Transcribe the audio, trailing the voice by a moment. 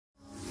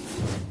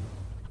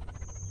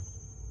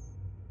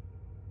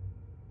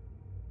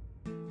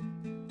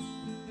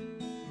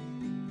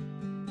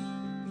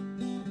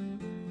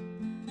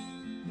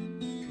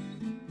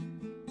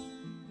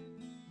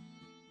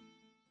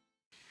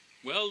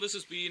Well, this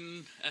has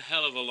been a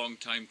hell of a long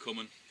time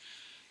coming.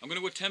 I'm going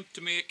to attempt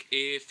to make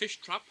a fish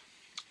trap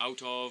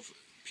out of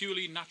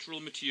purely natural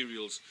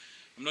materials.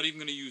 I'm not even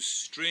going to use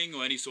string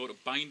or any sort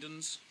of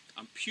bindings.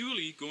 I'm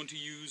purely going to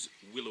use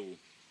willow.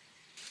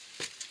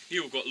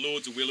 Here we've got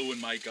loads of willow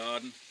in my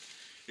garden.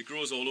 It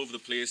grows all over the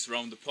place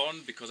around the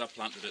pond because I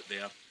planted it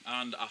there,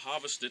 and I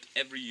harvest it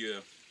every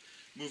year,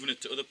 moving it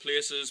to other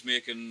places,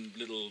 making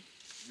little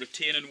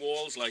retaining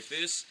walls like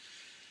this,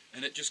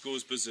 and it just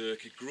goes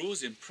berserk. It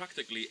grows in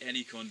practically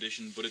any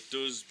condition, but it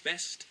does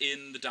best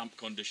in the damp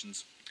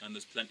conditions, and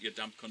there's plenty of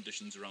damp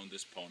conditions around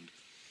this pond.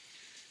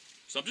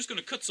 So I'm just going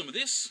to cut some of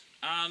this,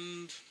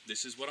 and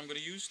this is what I'm going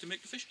to use to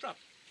make the fish trap.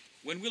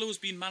 When willow has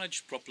been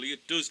managed properly,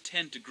 it does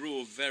tend to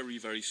grow very,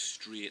 very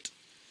straight.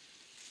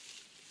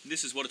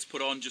 This is what it's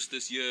put on just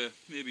this year,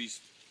 maybe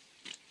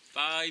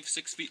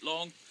 5-6 feet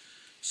long.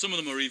 Some of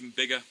them are even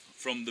bigger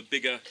from the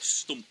bigger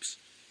stumps,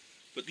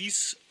 but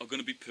these are going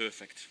to be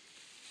perfect.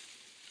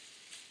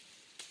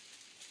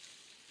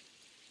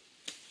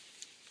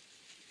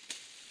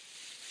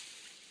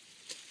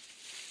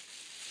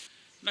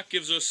 And that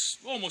gives us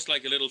almost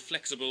like a little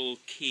flexible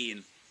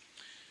cane.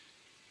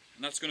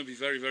 And that's going to be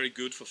very, very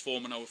good for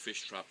forming our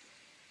fish trap.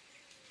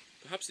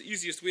 Perhaps the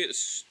easiest way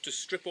to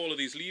strip all of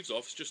these leaves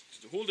off is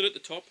just to hold it at the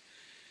top,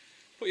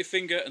 put your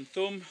finger and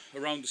thumb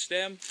around the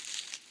stem,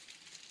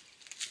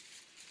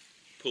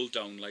 pull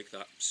down like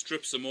that.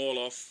 Strips them all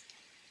off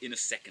in a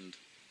second.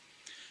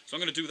 So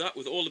I'm going to do that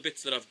with all the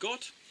bits that I've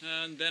got,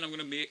 and then I'm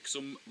going to make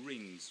some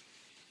rings.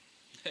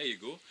 There you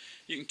go.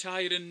 You can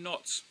tie it in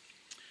knots.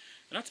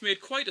 And that's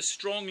made quite a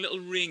strong little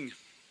ring.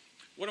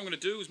 What I'm going to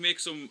do is make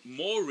some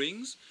more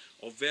rings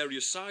of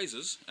various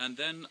sizes, and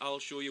then I'll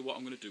show you what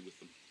I'm going to do with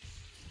them.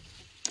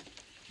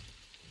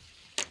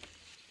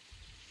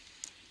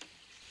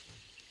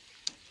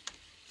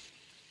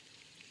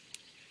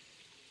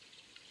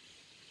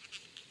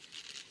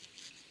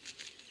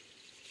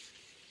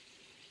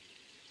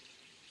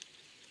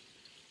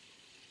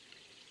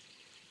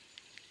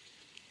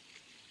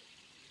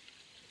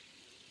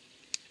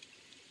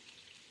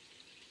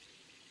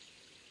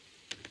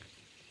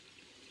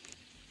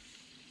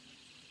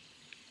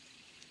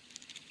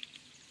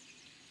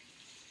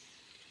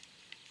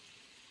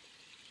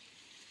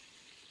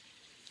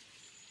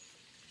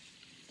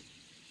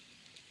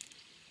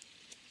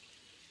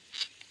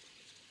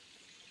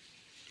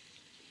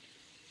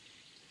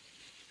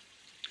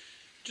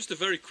 Just a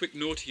very quick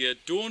note here,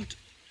 don't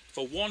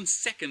for 1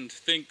 second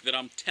think that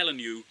I'm telling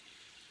you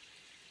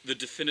the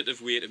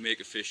definitive way to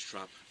make a fish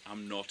trap.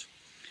 I'm not.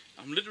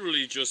 I'm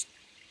literally just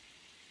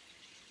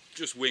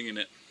winging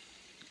it.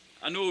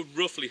 I know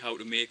roughly how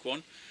to make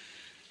one.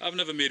 I've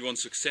never made one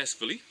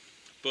successfully,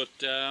 but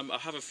I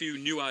have a few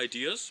new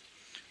ideas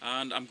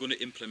and I'm going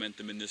to implement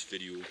them in this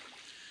video.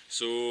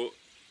 So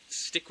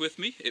stick with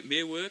me, it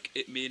may work,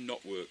 it may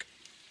not work.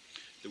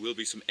 There will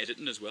be some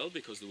editing as well,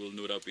 because there will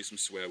no doubt be some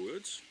swear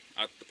words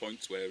at the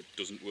points where it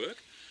doesn't work.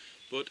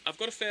 But I've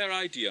got a fair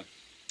idea,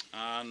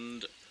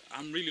 and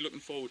I'm really looking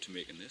forward to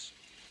making this.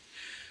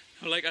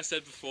 Like I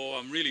said before,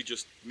 I'm really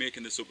just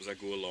making this up as I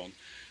go along.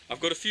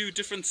 I've got a few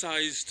different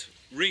sized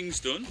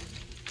rings done.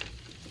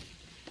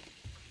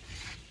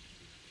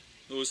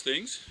 Those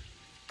things.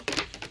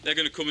 They're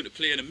going to come into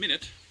play in a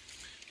minute.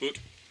 But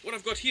what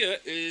I've got here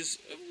is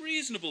a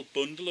reasonable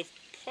bundle of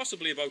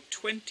possibly about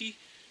 20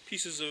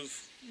 pieces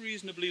of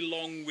reasonably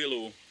long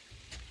willow.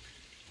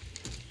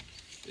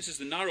 This is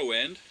the narrow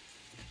end.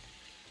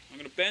 I'm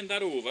going to bend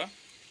that over,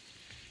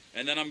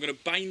 and then I'm going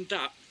to bind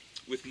that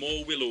with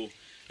more willow,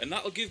 and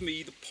that'll give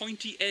me the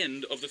pointy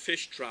end of the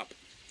fish trap.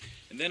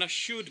 And then I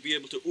should be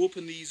able to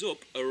open these up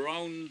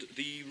around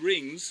the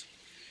rings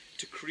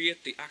to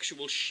create the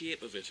actual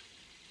shape of it.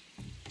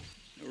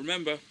 Now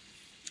remember,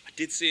 I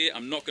did say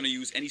I'm not going to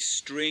use any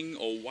string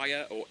or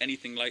wire or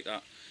anything like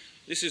that.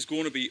 This is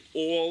going to be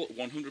all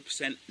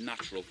 100%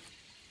 natural.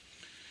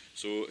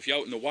 So if you're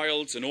out in the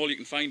wilds and all you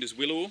can find is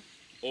willow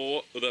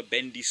or other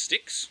bendy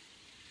sticks,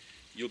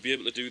 you'll be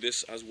able to do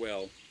this as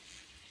well.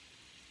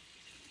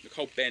 Look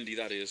how bendy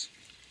that is.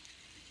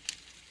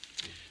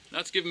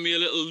 That's given me a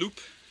little loop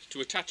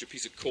to attach a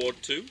piece of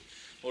cord to,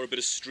 or a bit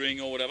of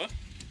string or whatever,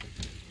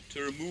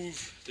 to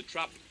remove the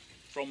trap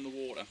from the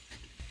water.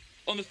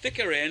 On the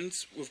thicker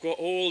ends, we've got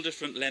all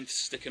different lengths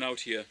sticking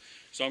out here.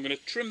 So I'm going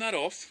to trim that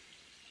off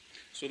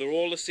so they're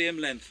all the same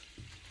length,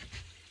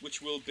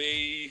 which will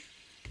be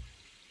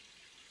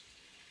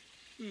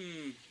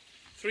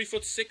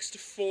 3'6" to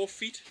 4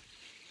 feet.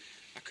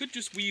 I could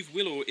just weave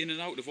willow in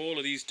and out of all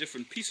of these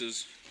different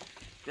pieces,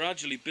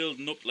 gradually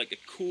building up like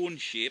a cone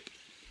shape.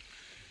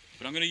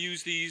 But I'm going to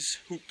use these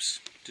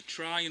hoops to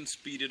try and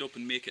speed it up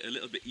and make it a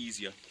little bit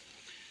easier.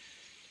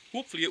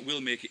 Hopefully it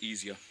will make it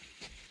easier.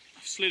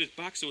 I've slid it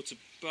back so it's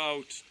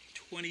about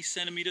 20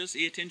 centimeters,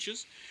 8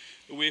 inches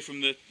away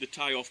from the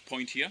tie-off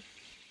point here.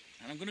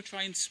 And I'm going to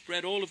try and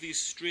spread all of these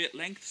straight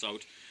lengths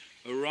out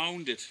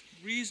around it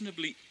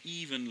reasonably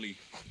evenly.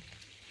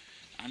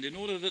 And in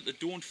order that they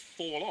don't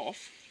fall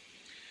off,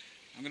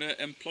 I'm going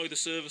to employ the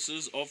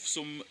services of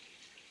some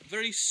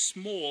very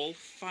small,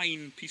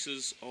 fine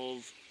pieces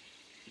of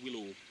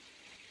Willow.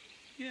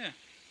 Yeah.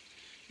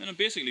 Then I'm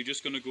basically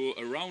just going to go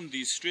around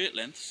these straight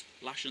lengths,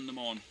 lashing them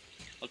on.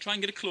 I'll try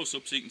and get a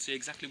close-up so you can see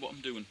exactly what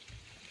I'm doing.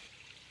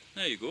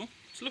 There you go.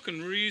 It's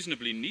looking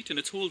reasonably neat and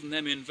it's holding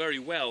them in very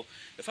well.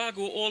 If I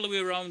go all the way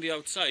around the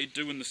outside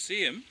doing the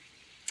same,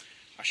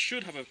 I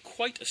should have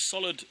quite a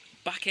solid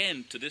back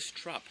end to this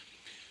trap.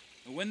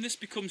 And when this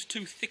becomes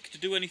too thick to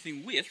do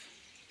anything with,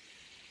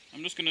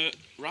 I'm just going to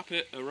wrap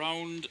it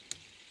around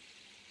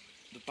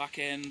the back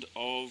end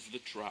of the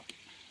trap,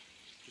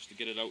 just to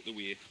get it out the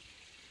way.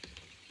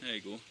 There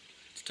you go.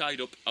 It's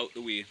tied up out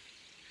the way.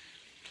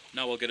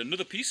 Now I'll get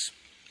another piece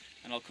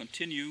and I'll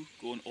continue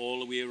going all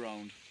the way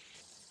around.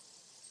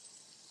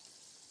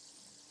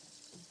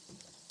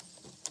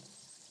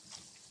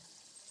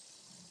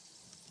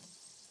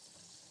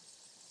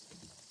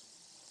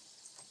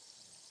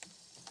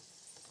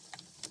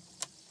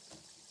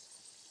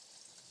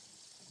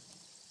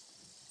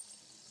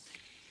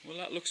 Well,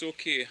 that looks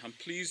okay. I'm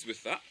pleased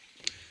with that.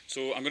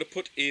 So I'm going to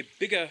put a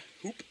bigger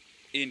hoop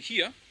in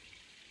here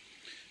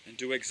and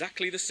do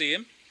exactly the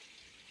same.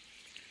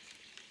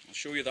 I'll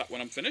show you that when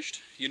I'm finished.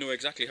 You know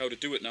exactly how to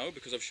do it now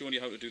because I've shown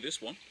you how to do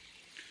this one.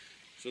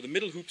 So the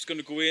middle hoop's going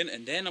to go in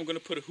and then I'm going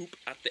to put a hoop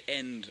at the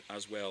end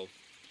as well.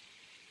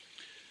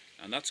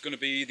 And that's going to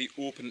be the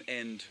open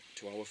end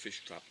to our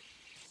fish trap.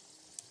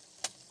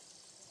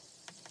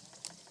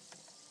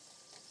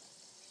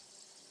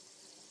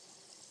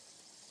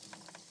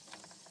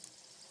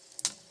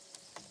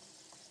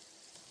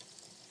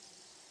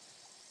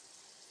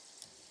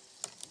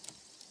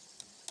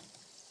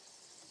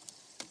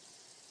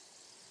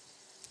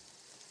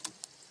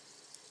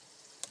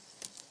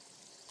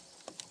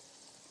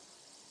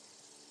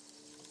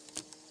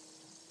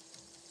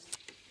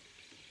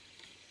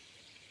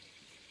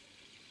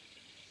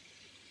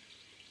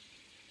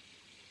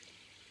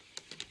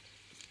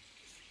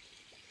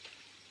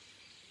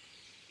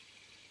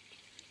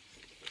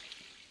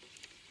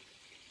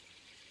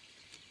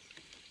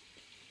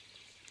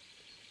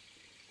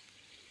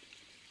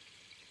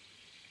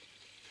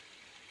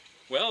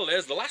 Well,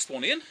 there's the last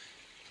one in,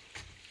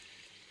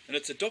 and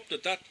it's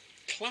adopted that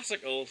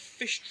classical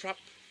fish trap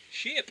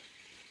shape.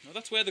 Now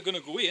that's where they're going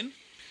to go in.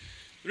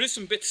 There is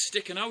some bits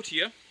sticking out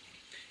here.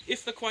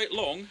 If they're quite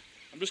long,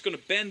 I'm just going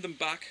to bend them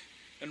back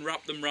and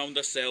wrap them round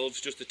themselves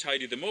just to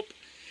tidy them up.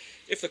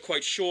 If they're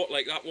quite short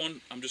like that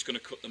one, I'm just going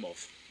to cut them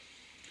off.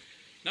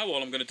 Now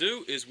all I'm going to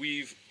do is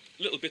weave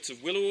little bits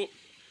of willow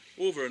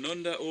over and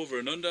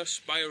under,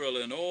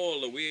 spiraling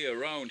all the way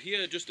around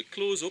here just to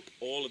close up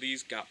all of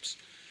these gaps.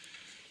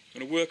 I'm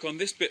going to work on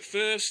this bit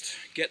first,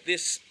 get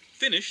this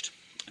finished,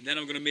 and then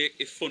I'm going to make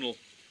a funnel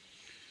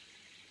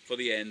for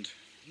the end.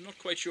 I'm not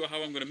quite sure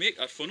how I'm going to make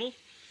that funnel,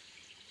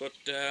 but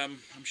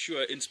I'm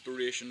sure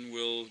inspiration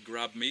will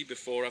grab me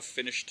before I've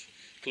finished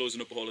closing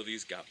up all of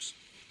these gaps.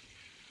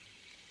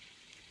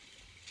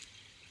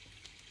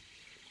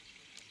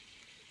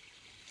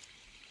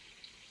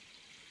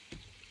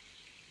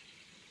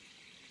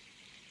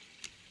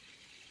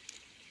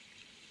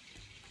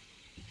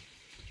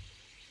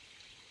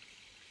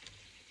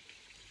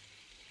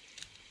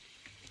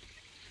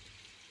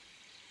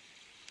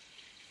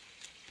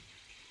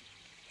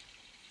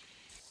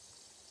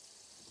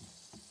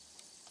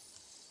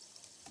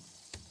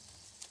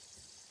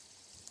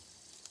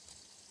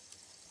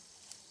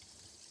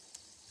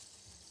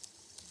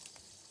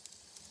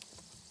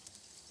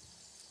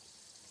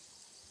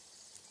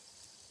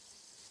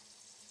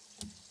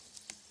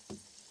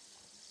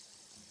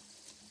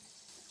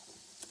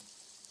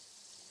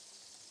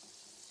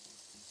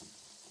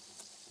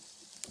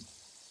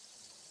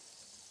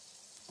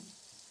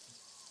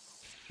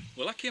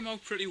 Well, that came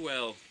out pretty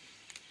well.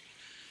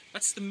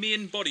 That's the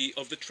main body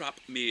of the trap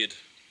made.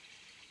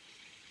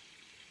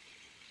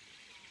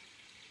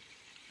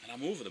 And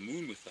I'm over the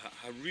moon with that.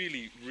 I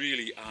really,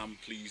 really am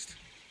pleased.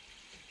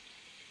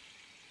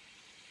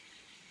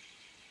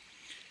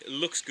 It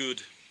looks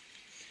good.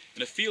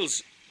 And it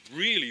feels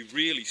really,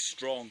 really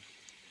strong.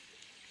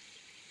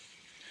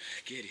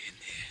 Get in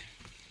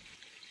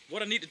there.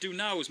 What I need to do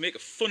now is make a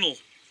funnel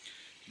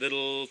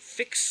that'll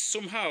fix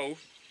somehow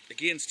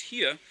against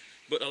here,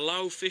 but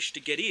allow fish to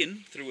get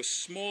in through a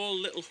small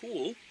little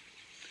hole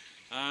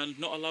and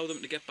not allow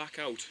them to get back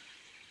out.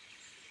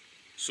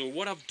 So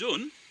what I've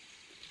done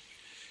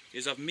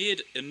is I've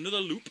made another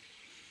loop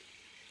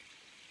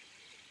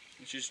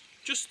which is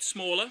just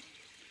smaller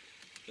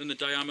than the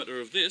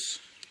diameter of this,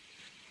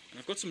 and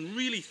I've got some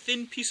really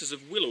thin pieces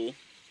of willow,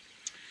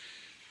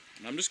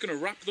 and I'm just going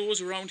to wrap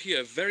those around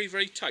here very,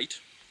 very tight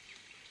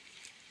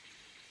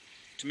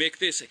to make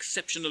this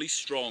exceptionally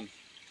strong.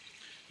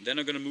 Then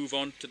I'm going to move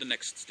on to the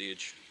next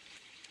stage.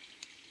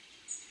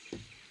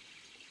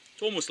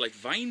 It's almost like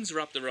vines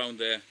wrapped around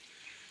there.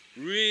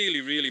 Really,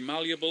 really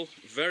malleable,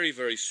 very,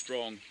 very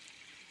strong.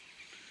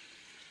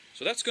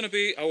 So that's going to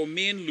be our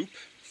main loop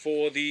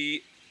for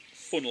the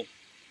funnel.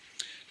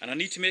 And I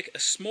need to make a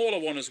smaller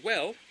one as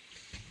well.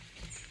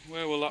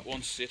 Where will that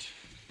one sit?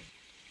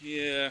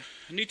 Yeah,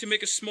 I need to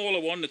make a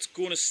smaller one that's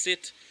going to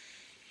sit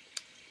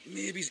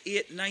maybe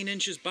 8-9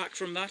 inches back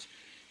from that.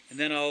 and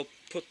then I'll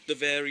put the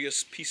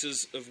various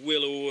pieces of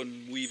willow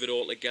and weave it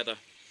all together,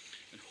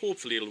 and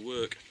hopefully it'll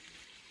work.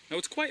 Now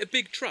it's quite a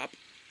big trap,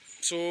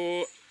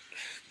 so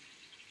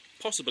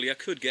possibly I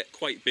could get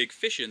quite big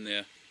fish in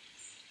there.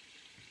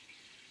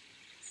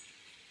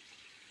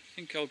 I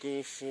think I'll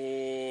go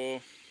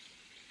for,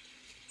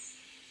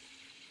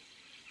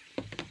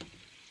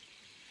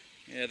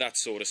 yeah, that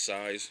sort of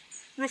size,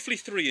 roughly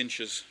 3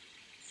 inches.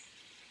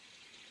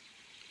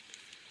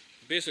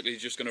 Basically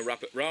just going to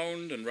wrap it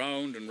round and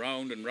round and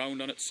round and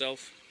round on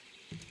itself.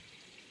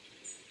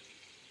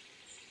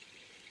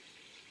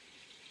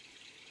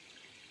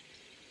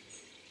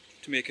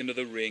 To make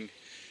another ring.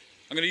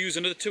 I'm going to use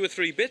another 2 or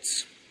 3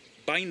 bits,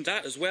 bind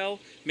that as well,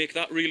 make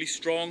that really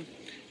strong,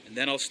 and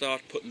then I'll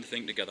start putting the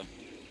thing together.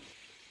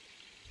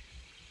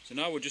 So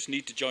now we just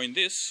need to join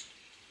this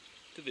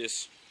to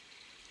this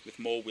with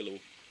more willow.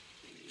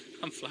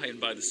 I'm flying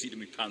by the seat of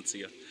my pants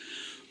here.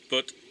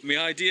 But my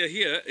idea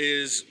here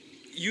is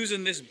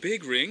using this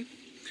big ring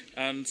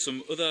and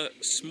some other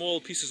small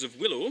pieces of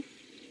willow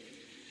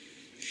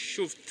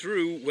shoved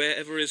through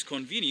wherever is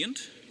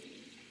convenient,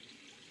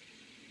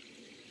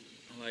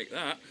 like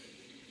that,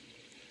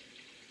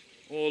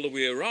 all the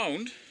way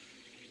around.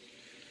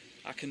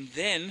 I can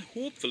then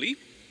hopefully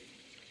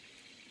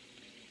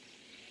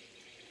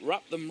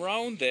wrap them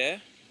round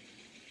there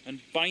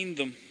and bind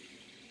them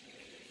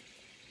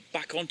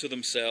back onto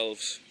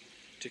themselves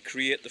to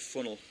create the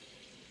funnel.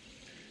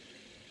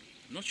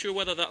 I'm not sure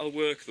whether that'll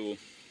work though.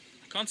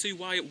 I can't see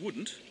why it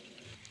wouldn't.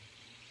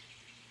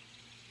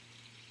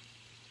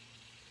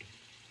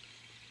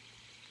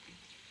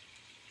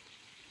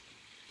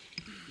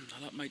 Now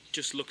that might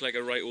just look like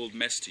a right old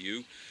mess to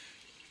you,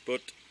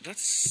 but that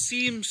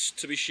seems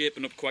to be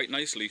shaping up quite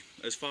nicely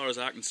as far as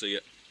I can see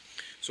it.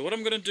 So what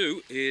I'm going to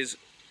do is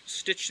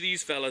stitch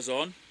these fellas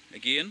on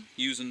again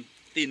using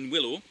thin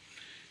willow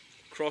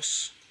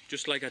across,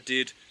 just like I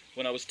did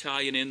when I was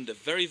tying in the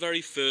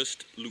very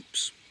first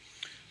loops.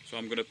 So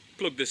I'm going to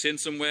plug this in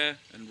somewhere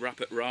and wrap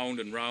it round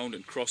and round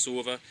and cross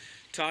over,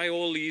 tie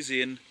all these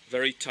in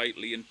very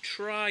tightly and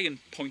try and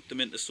point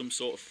them into some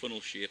sort of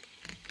funnel shape.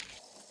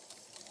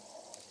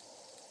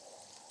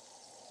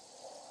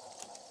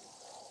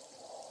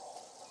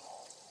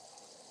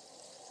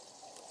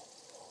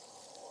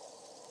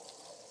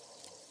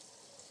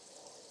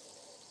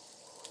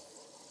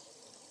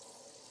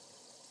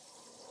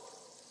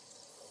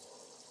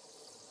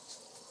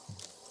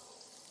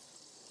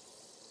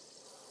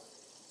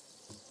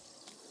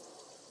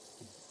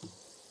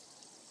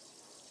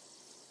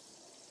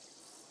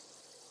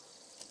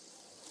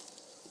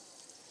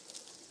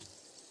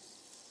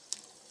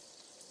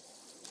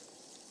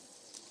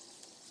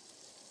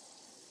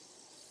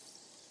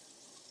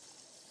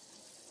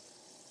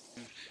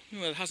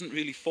 Well, it hasn't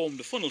really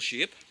formed a funnel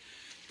shape,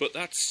 but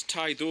that's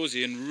tied those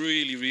in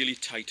really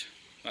tight.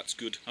 That's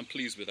good. I'm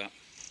pleased with that.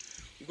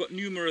 We've got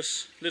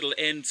numerous little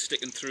ends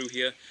sticking through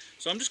here,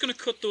 so I'm just going to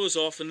cut those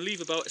off and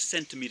leave about 1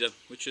 centimetre,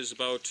 which is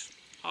about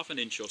half an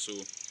inch or so,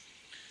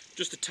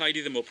 just to tidy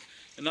them up,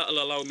 and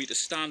that'll allow me to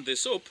stand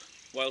this up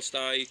whilst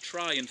I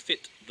try and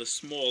fit the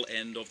small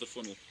end of the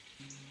funnel.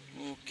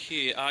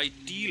 Okay,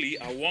 ideally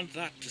I want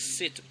that to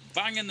sit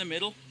bang in the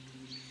middle,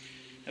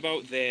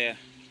 about there.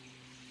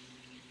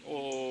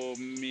 Or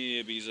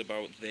maybe it's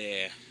about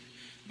there,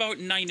 about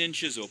 9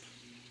 inches up.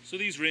 So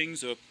these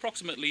rings are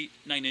approximately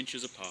 9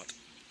 inches apart.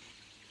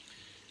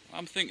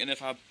 I'm thinking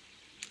if I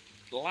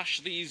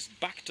lash these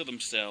back to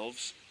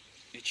themselves,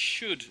 it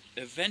should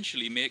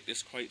eventually make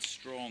this quite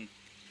strong.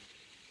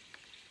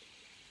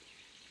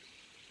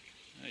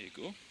 There you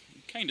go.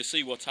 You kind of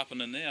see what's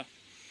happening there.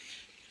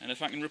 And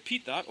if I can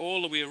repeat that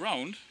all the way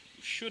around,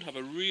 we should have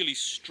a really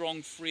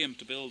strong frame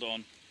to build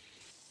on.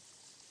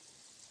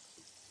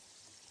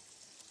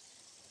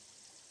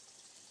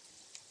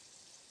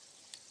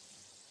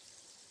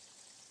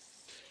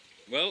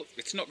 Well,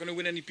 it's not going to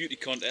win any beauty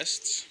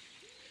contests,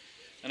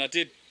 and I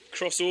did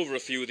cross over a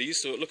few of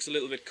these so it looks a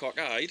little bit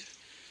cockeyed,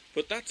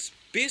 but that's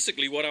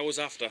basically what I was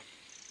after.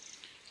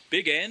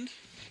 Big end,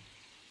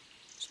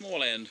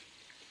 small end.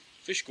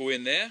 Fish go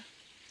in there,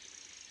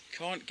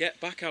 can't get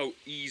back out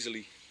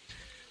easily.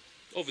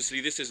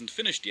 Obviously this isn't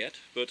finished yet,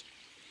 but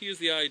here's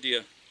the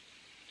idea.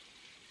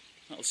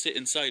 That'll sit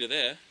inside of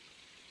there.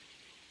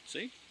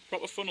 See?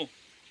 Proper funnel.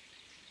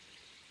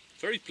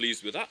 Very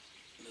pleased with that.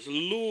 There's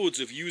loads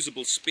of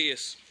usable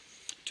space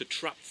to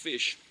trap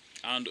fish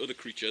and other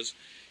creatures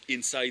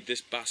inside this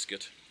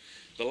basket.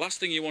 The last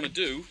thing you want to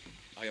do,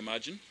 I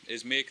imagine,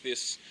 is make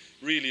this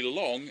really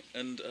long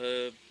and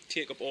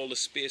take up all the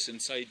space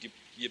inside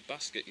your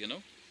basket, you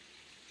know.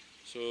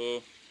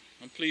 So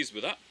I'm pleased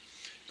with that.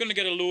 I'm going to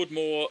get a load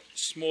more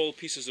small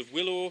pieces of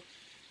willow,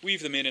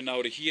 weave them in and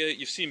out of here.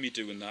 You've seen me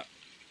doing that.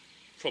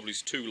 Probably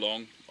is too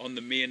long on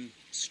the main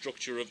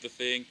structure of the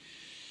thing.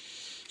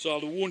 So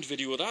I won't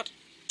video that.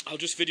 I'll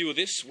just video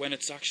this when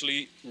it's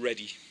actually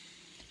ready.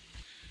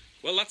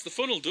 Well, that's the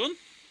funnel done.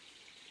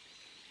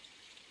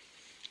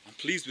 I'm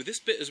pleased with this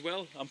bit as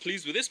well. I'm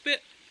pleased with this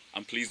bit.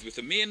 I'm pleased with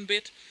the main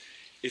bit.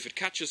 If it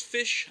catches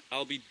fish,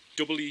 I'll be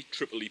doubly,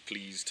 triply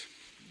pleased.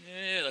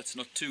 Yeah, that's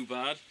not too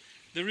bad.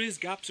 There is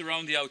gaps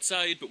around the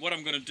outside, but what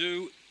I'm going to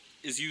do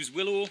is use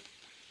Willow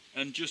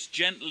and just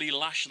gently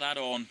lash that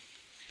on,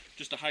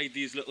 just to hide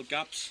these little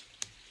gaps.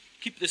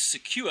 Keep this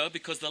secure,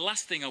 because the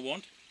last thing I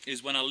want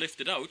is when I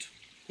lift it out,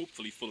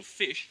 hopefully full of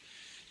fish,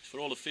 is for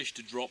all the fish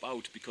to drop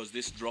out, because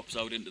this drops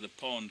out into the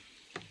pond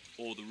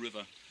or the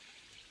river.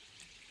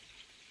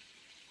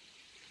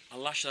 I'll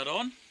lash that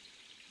on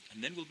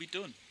and then we'll be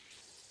done.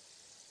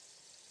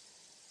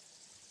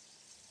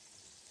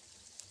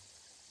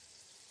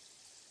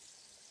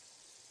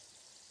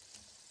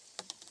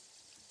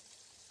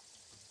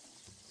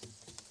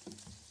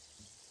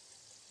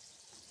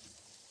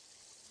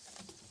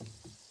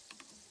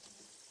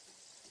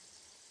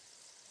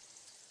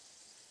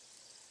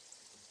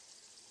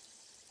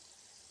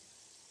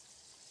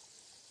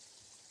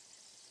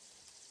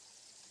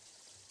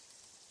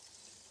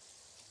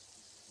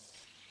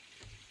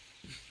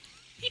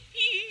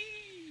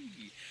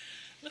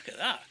 Look at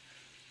that.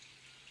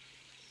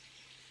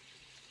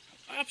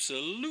 I'm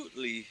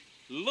absolutely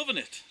loving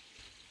it.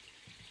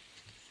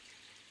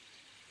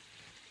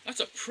 That's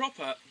a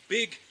proper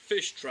big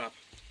fish trap.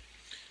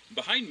 And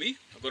behind me,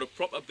 I've got a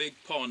proper big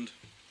pond.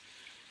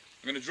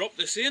 I'm going to drop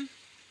this in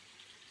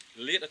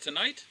later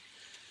tonight,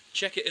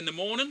 check it in the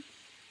morning,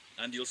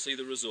 and you'll see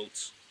the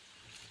results.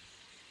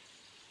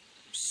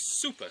 I'm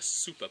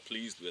super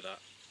pleased with that.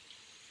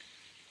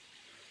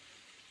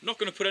 I'm not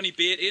going to put any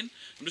bait in.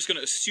 I'm just going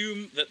to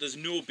assume that there's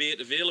no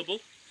bait available.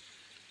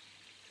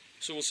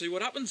 So we'll see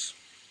what happens.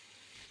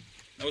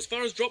 Now, as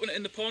far as dropping it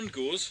in the pond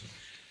goes,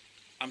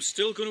 I'm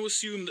still going to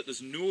assume that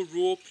there's no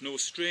rope, no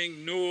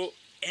string, no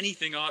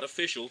anything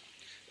artificial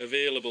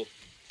available.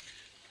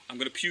 I'm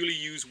going to purely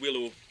use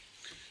Willow.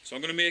 So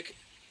I'm going to make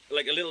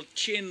like a little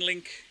chain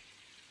link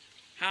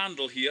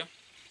handle here,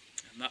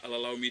 and that'll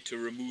allow me to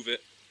remove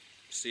it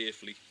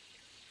safely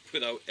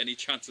without any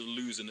chance of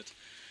losing it.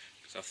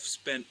 Because I've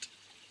spent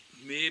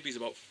maybe it's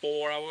about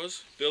 4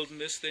 hours building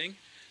this thing.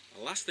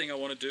 The last thing I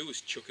want to do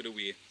is chuck it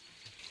away.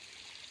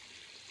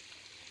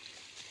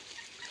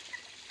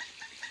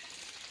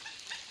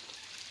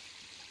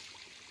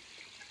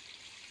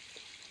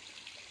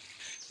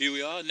 Here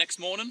we are, next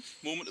morning,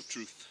 moment of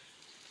truth.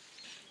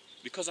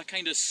 Because I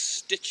kind of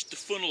stitched the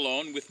funnel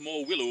on with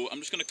more Willow, I'm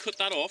just going to cut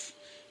that off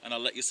and I'll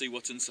let you see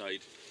what's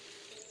inside.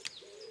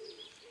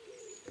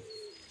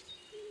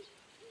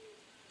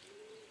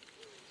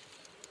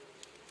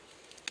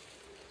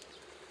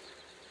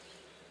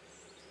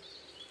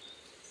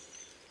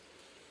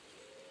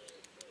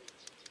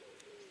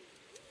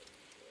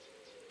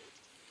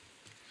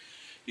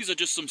 These are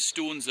just some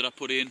stones that I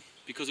put in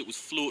because it was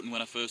floating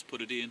when I first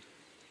put it in.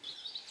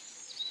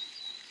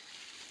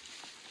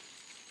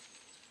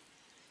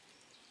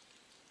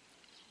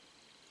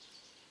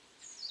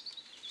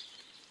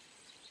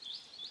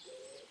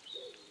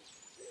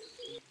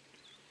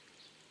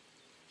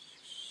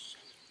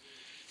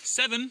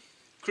 Seven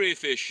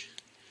crayfish.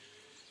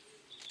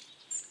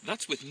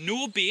 That's with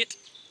no bait,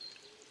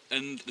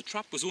 and the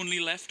trap was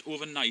only left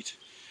overnight.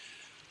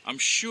 I'm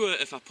sure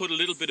if I put a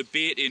little bit of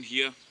bait in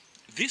here,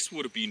 this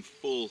would have been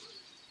full.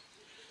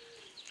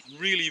 I'm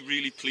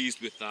really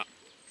pleased with that.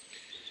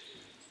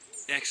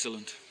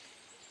 Excellent.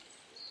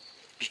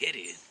 Get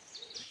in.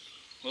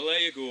 Well,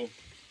 there you go.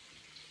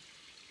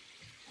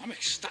 I'm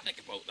ecstatic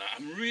about that.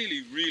 I'm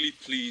really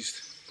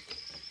pleased.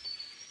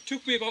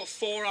 Took me about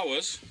 4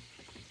 hours.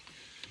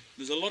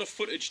 There's a lot of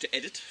footage to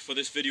edit for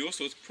this video,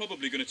 so it's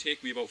probably going to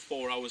take me about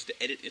 4 hours to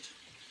edit it.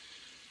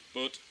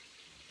 But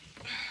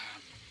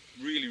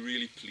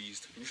really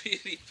pleased.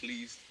 Really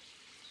pleased.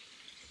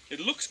 It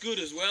looks good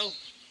as well.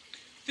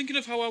 Thinking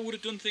of how I would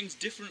have done things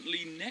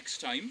differently next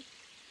time,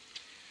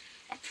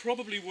 I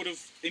probably would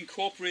have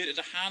incorporated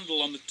a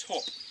handle on the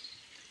top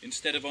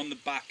instead of on the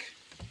back.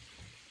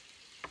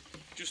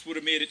 Just would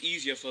have made it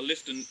easier for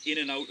lifting in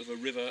and out of a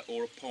river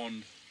or a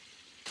pond.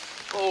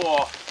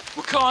 Oh,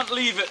 we can't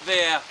leave it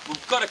there.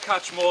 We've got to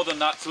catch more than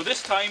that. So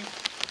this time,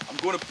 I'm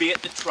going to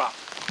bait the trap.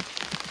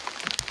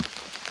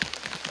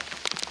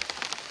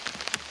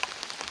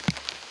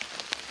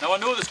 Now I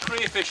know there's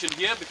crayfish in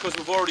here because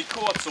we've already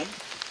caught some.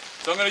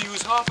 So I'm going to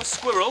use half a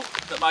squirrel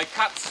that my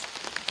cat's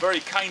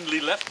very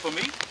kindly left for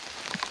me.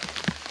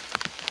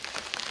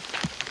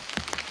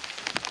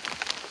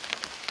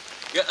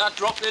 Get that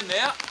dropped in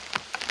there.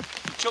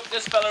 And chuck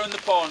this fella in the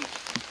pond.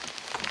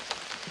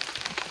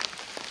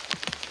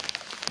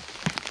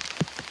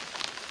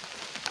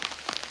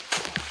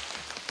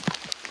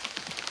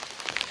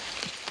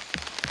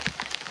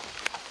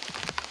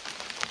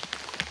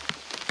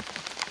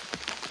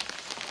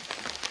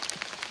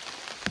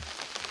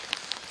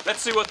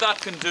 Let's see what that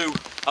can do.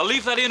 I'll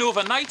leave that in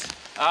overnight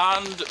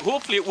and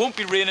hopefully it won't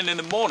be raining in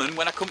the morning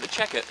when I come to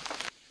check it.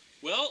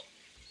 Well,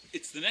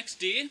 it's the next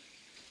day,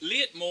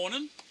 late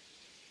morning,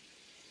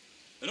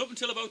 and up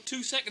until about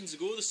 2 seconds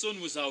ago the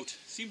sun was out.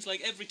 Seems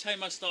like every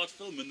time I start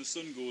filming the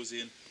sun goes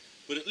in.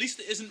 But at least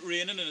it isn't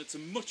raining and it's a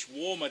much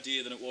warmer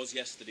day than it was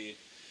yesterday.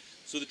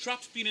 So the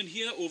trap's been in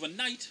here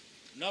overnight.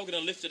 I'm now going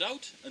to lift it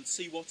out and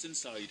see what's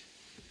inside.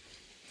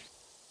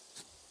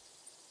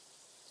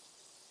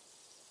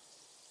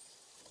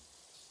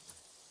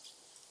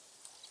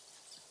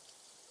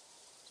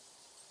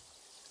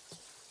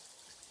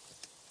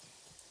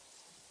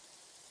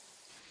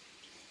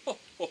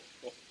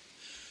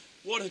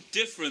 What a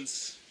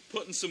difference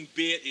putting some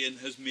bait in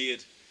has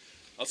made.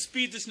 I'll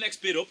speed this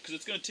next bit up because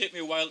it's going to take me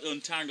a while to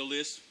untangle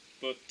this,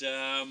 but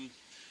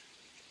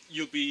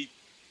you'll be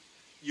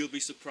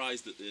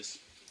surprised at this.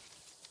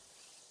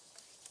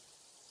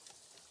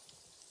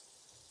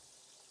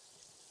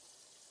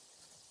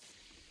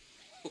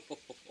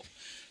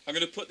 I'm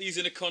going to put these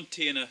in a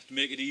container to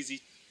make it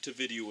easy to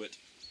video it.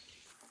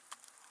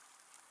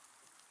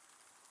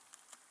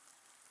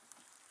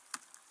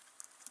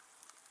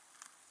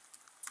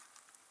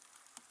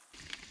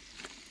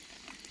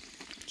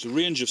 It's a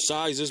range of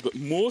sizes, but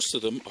most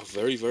of them are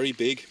very, very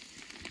big.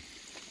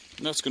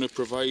 And that's going to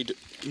provide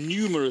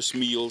numerous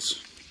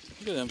meals.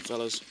 Look at them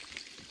fellas.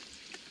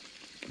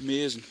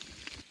 Amazing.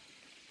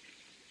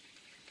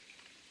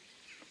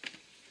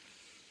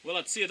 Well,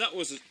 I'd say that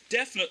was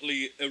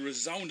definitely a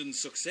resounding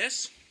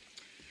success.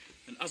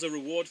 And as a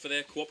reward for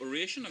their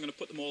cooperation, I'm going to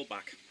put them all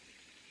back.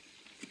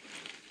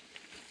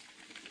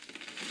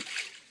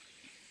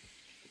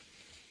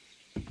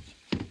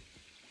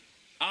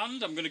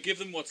 And I'm going to give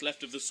them what's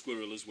left of the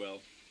squirrel as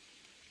well.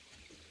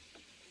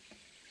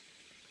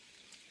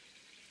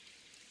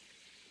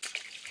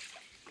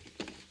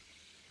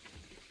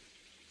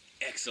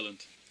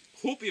 Excellent.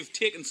 Hope you've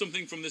taken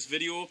something from this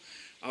video.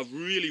 I've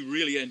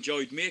really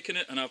enjoyed making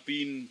it, and I've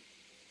been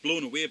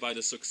blown away by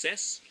the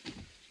success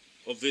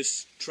of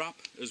this trap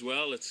as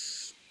well.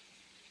 It's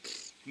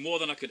more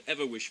than I could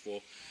ever wish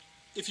for.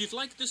 If you've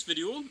liked this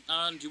video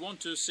and you want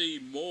to see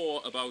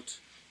more about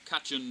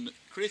catching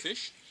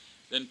crayfish,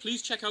 then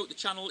please check out the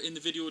channel in the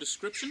video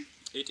description.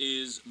 It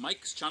is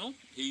Mike's channel.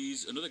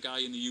 He's another guy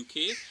in the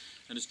UK,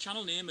 and his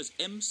channel name is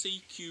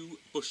MCQ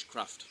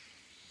Bushcraft.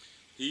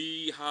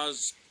 He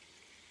has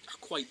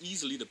quite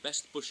easily the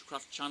best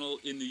bushcraft channel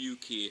in the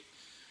UK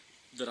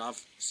that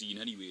I've seen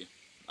anyway.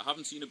 I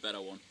haven't seen a better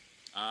one,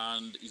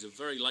 and he's a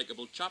very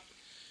likeable chap,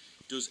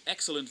 does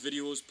excellent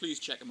videos. Please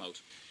check him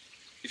out.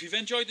 If you've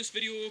enjoyed this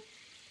video,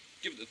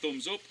 give it a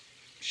thumbs up,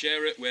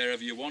 share it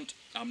wherever you want.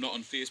 I'm not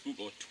on Facebook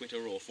or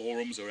Twitter or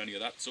forums or any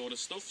of that sort of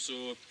stuff,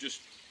 so just,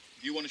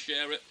 if you want to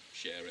share it,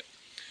 share it.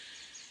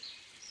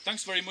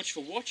 Thanks very much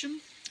for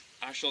watching.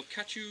 I shall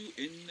catch you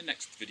in the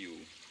next video.